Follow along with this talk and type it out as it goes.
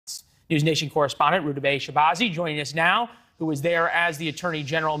News Nation correspondent Rudabeh Shabazi joining us now, who was there as the Attorney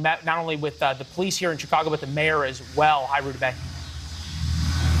General met not only with the police here in Chicago, but the mayor as well. Hi, Rudabeh.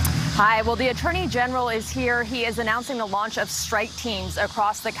 Hi. Well, the Attorney General is here. He is announcing the launch of strike teams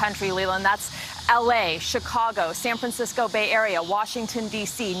across the country, Leland. That's L.A., Chicago, San Francisco Bay Area, Washington,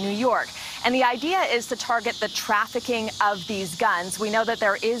 D.C., New York. And the idea is to target the trafficking of these guns. We know that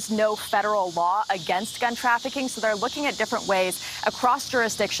there is no federal law against gun trafficking, so they're looking at different ways across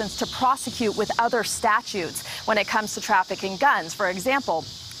jurisdictions to prosecute with other statutes when it comes to trafficking guns. For example,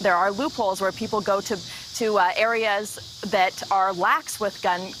 there are loopholes where people go to areas that are lax with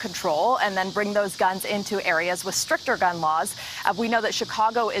gun control and then bring those guns into areas with stricter gun laws. We know that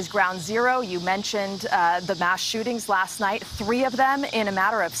Chicago is ground zero. You mentioned the mass shootings last night, 3 of them in a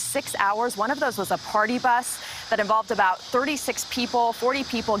matter of 6 hours. One of those was a party bus that involved about 36 people, 40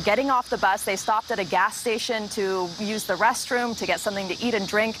 people getting off the bus. They stopped at a gas station to use the restroom, to get something to eat and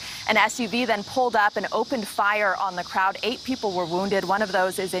drink. An SUV then pulled up and opened fire on the crowd. 8 people were wounded. One of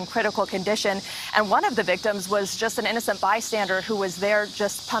those is in critical condition. And one of the victims was just an innocent bystander who was there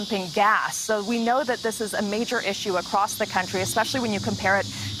just pumping gas. So we know that this is a major issue across the country, especially when you compare it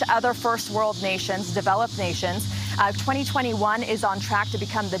to other first world nations, developed nations. 2021 is on track to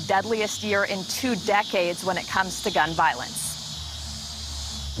become the deadliest year in 2 decades when it comes to gun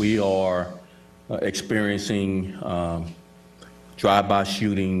violence. We are experiencing drive-by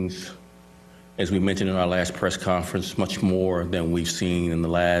shootings, as we mentioned in our last press conference, much more than we've seen in the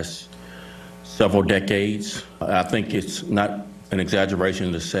last several decades. I think it's not an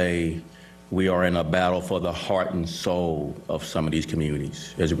exaggeration to say we are in a battle for the heart and soul of some of these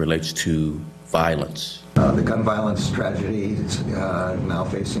communities as it relates to violence. The gun violence tragedy is now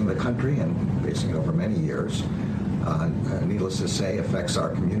facing the country and facing it over many years. Needless to say, affects our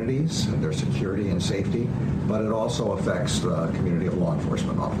communities and their security and safety, but it also affects the community of law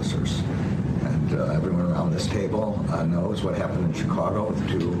enforcement officers. And everyone around this table knows what happened in Chicago with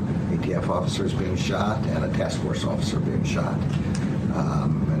 2 ATF officers being shot and a task force officer being shot.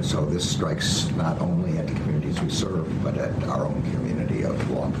 And so this strikes not only at the communities we serve, but at our own community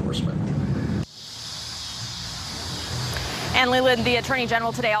of law enforcement. And Leland, the Attorney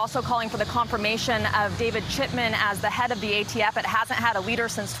General today also calling for the confirmation of David Chipman as the head of the ATF. It hasn't had a leader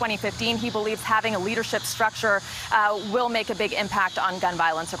since 2015. He believes having a leadership structure will make a big impact on gun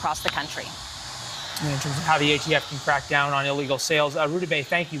violence across the country. In terms of how the ATF can crack down on illegal sales. Rudabeh,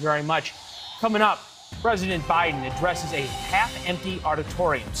 thank you very much. Coming up, President Biden addresses a half-empty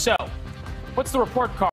auditorium. So, what's the report card?